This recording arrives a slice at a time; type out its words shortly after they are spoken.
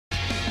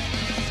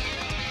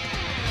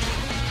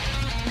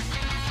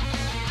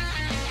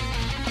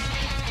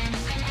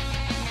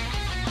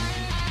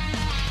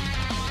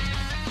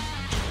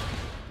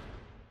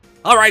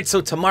Alright, so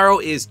tomorrow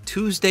is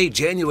Tuesday,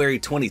 January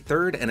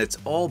 23rd, and it's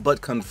all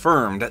but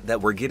confirmed that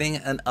we're getting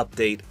an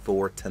update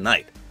for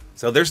tonight.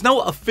 So there's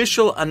no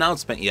official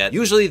announcement yet.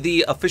 Usually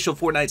the official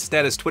Fortnite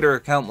status Twitter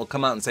account will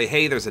come out and say,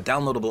 hey, there's a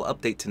downloadable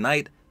update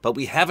tonight, but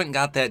we haven't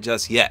got that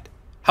just yet.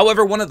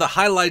 However, one of the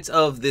highlights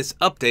of this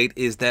update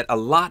is that a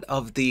lot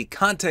of the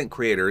content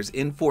creators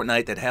in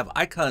Fortnite that have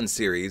icon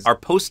series are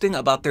posting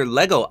about their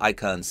Lego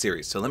icon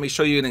series. So let me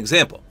show you an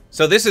example.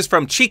 So this is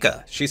from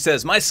Chica. She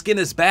says, my skin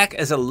is back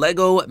as a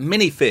Lego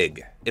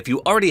minifig. If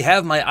you already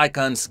have my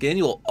icon skin,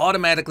 you will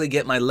automatically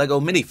get my Lego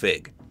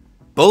minifig.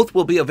 Both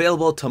will be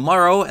available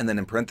tomorrow, and then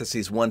in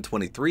parentheses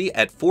 123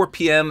 at 4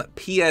 p.m.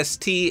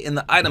 PST in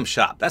the item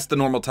shop. That's the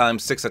normal time,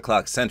 6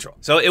 o'clock Central.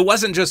 So it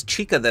wasn't just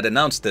Chica that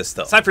announced this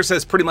though. Cypher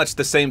says pretty much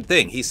the same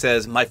thing. He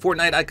says, my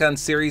Fortnite icon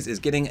series is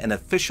getting an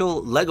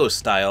official Lego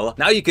style.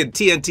 Now you can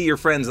TNT your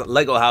friend's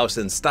Lego house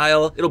in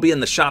style. It'll be in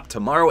the shop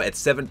tomorrow at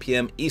 7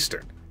 p.m.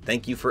 Eastern.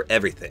 Thank you for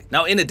everything.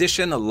 Now, in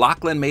addition,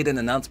 Lachlan made an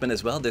announcement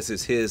as well. This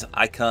is his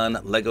icon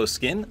Lego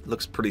skin.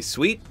 Looks pretty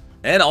sweet.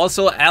 And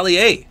also Ali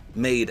A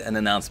made an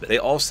announcement. They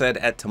all said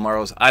at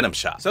tomorrow's item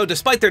shop. So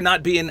despite there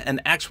not being an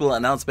actual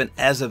announcement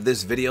as of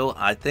this video,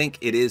 I think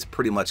it is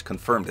pretty much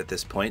confirmed at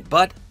this point.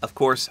 But of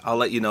course, I'll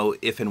let you know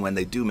if and when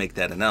they do make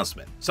that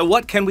announcement. So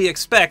what can we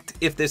expect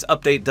if this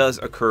update does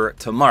occur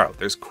tomorrow?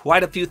 There's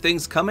quite a few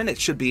things coming. It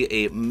should be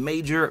a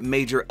major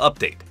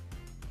update.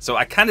 So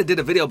I kind of did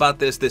a video about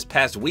this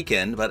past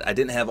weekend, but I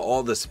didn't have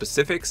all the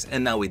specifics,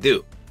 and now we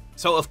do.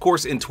 So of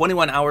course, in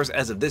 21 hours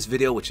as of this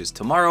video, which is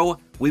tomorrow,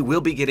 we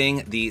will be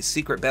getting the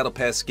secret battle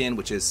pass skin,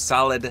 which is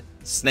Solid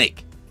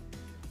Snake.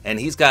 And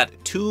he's got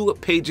 2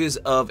 pages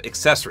of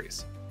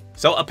accessories.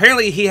 So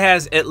apparently he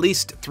has at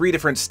least 3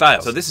 different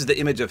styles. So this is the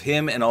image of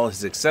him and all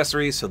his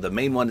accessories. So the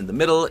main one in the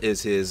middle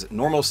is his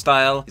normal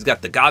style. He's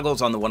got the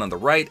goggles on the one on the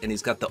right, and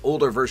he's got the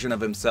older version of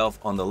himself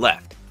on the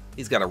left.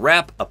 He's got a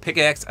wrap, a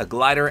pickaxe, a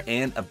glider,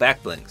 and a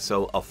back bling.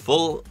 So a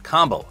full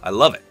combo. I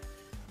love it.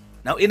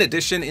 Now, in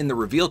addition, in the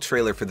reveal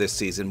trailer for this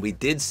season, we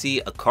did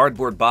see a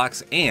cardboard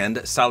box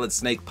and Solid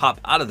Snake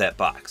pop out of that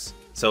box.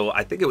 So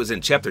I think it was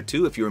in Chapter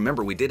 2. If you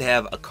remember, we did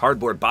have a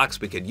cardboard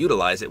box we could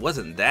utilize. It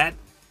wasn't that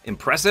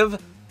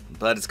impressive,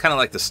 but it's kind of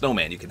like the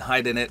snowman. You can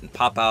hide in it and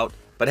pop out.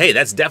 But hey,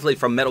 that's definitely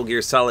from Metal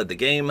Gear Solid the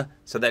game,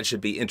 so that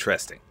should be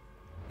interesting.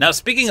 Now,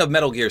 speaking of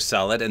Metal Gear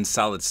Solid and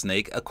Solid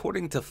Snake,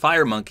 according to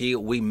FireMonkey,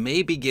 we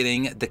may be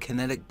getting the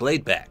Kinetic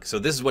Blade back. So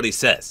this is what he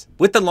says.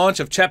 With the launch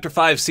of Chapter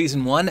 5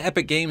 Season 1,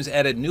 Epic Games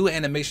added new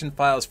animation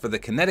files for the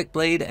Kinetic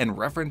Blade and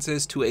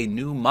references to a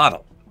new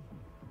model.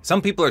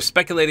 Some people are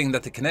speculating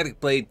that the Kinetic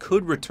Blade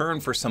could return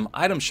for some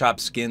item shop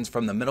skins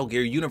from the Metal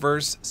Gear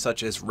universe,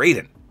 such as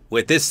Raiden.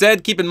 With this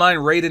said, keep in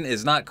mind Raiden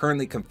is not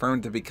currently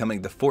confirmed to be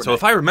coming to Fortnite. So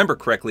if I remember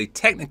correctly,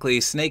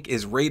 technically Snake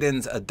is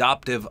Raiden's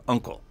adoptive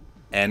uncle.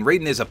 And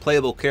Raiden is a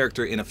playable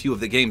character in a few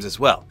of the games as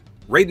well.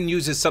 Raiden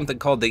uses something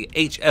called the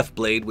HF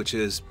blade, which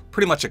is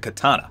pretty much a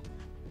katana.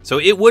 So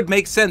it would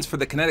make sense for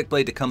the Kinetic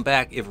Blade to come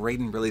back if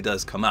Raiden really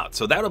does come out.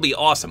 So that'll be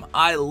awesome.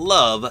 I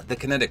love the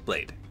Kinetic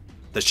Blade.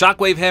 The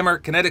Shockwave Hammer,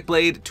 Kinetic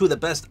Blade, 2 of the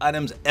best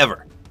items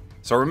ever.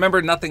 So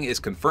remember, nothing is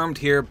confirmed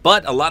here,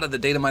 but a lot of the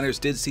data miners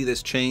did see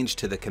this change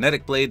to the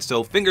Kinetic Blade,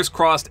 so fingers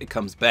crossed it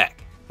comes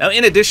back. Now,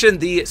 in addition,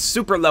 the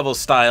super level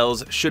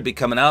styles should be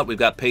coming out. We've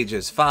got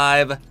pages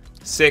 5,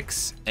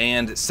 6,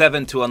 and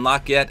 7 to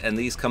unlock yet, and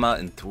these come out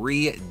in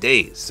 3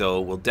 days. So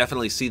we'll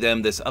definitely see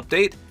them this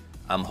update.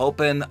 I'm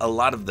hoping a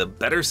lot of the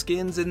better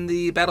skins in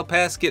the Battle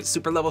Pass get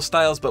super level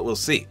styles, but we'll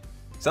see.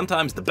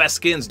 Sometimes the best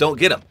skins don't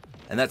get them,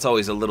 and that's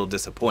always a little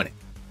disappointing.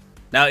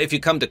 Now, if you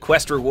come to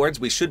quest rewards,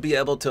 we should be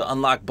able to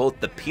unlock both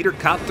the Peter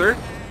Copter,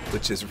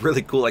 which is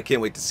really cool. I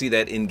can't wait to see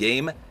that in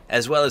game,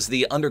 as well as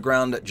the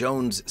Underground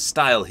Jones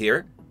style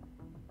here.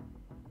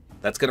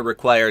 That's going to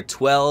require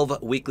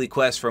 12 weekly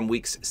quests from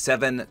weeks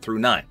 7 through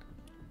 9.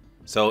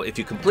 So if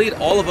you complete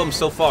all of them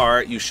so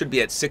far, you should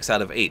be at 6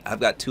 out of 8. I've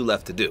got 2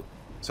 left to do.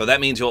 So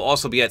that means you'll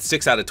also be at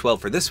 6 out of 12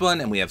 for this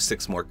one, and we have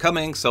 6 more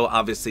coming. So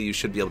obviously you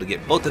should be able to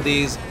get both of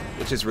these,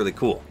 which is really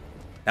cool.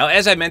 Now,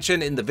 as I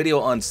mentioned in the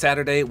video on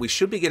Saturday, we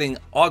should be getting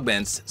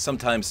augments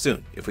sometime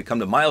soon. If we come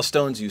to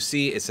milestones, you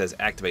see it says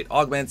activate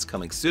augments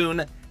coming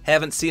soon.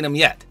 Haven't seen them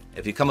yet.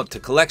 If you come up to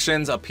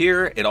collections up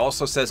here, it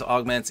also says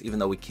augments, even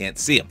though we can't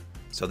see them.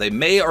 So they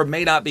may or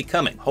may not be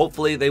coming.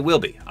 Hopefully they will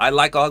be. I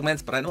like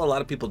augments, but I know a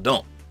lot of people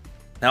don't.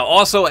 Now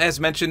also,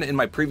 as mentioned in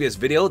my previous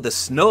video, the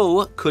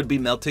snow could be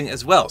melting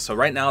as well. So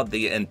right now,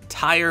 the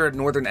entire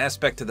northern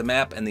aspect of the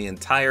map and the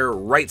entire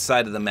right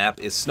side of the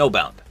map is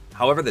snowbound.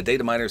 However, the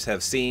data miners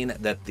have seen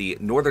that the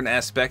northern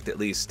aspect, at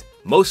least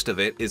most of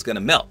it, is going to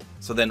melt.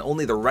 So then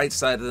only the right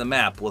side of the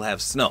map will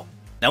have snow.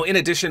 Now, in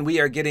addition, we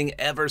are getting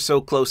ever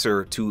so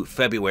closer to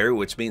February,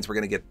 which means we're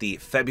going to get the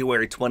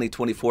February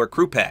 2024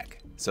 crew pack.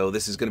 So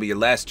this is going to be your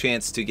last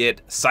chance to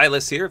get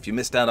Silas here if you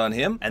missed out on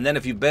him. And then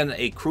if you've been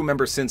a crew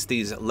member since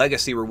these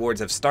legacy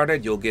rewards have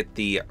started, you'll get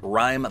the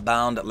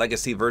Rhyme-bound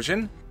legacy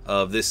version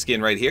of this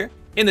skin right here.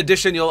 In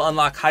addition, you'll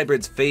unlock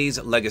Hybrid's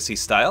Phase Legacy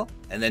style,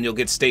 and then you'll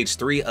get Stage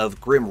 3 of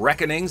Grim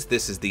Reckonings.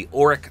 This is the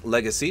Auric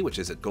Legacy, which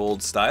is a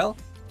gold style.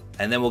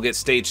 And then we'll get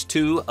stage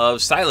 2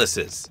 of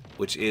Silas's,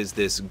 which is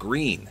this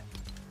green.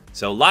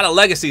 So a lot of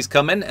legacies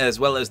coming, as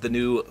well as the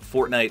new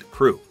Fortnite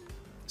crew.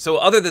 So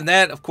other than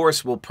that, of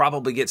course, we'll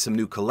probably get some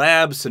new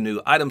collabs, some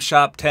new item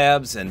shop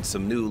tabs, and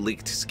some new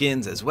leaked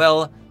skins as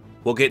well.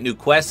 We'll get new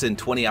quests in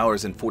 20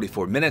 hours and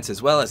 44 minutes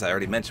as well, as I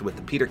already mentioned with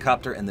the Peter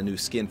Copter and the new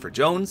skin for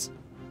Jones.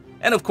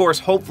 And of course,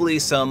 hopefully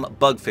some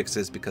bug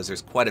fixes, because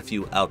there's quite a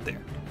few out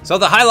there. So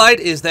the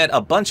highlight is that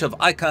a bunch of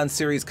Icon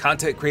series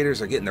content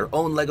creators are getting their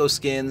own LEGO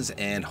skins,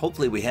 and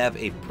hopefully we have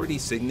a pretty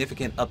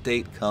significant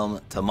update come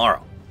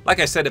tomorrow.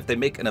 Like I said, if they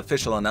make an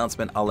official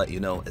announcement, I'll let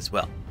you know as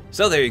well.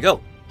 So there you go.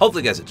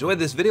 Hopefully you guys enjoyed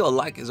this video. A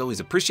like is always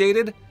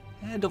appreciated.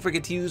 And don't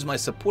forget to use my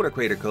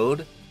Support-A-Creator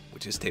code,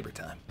 which is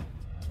tabortime.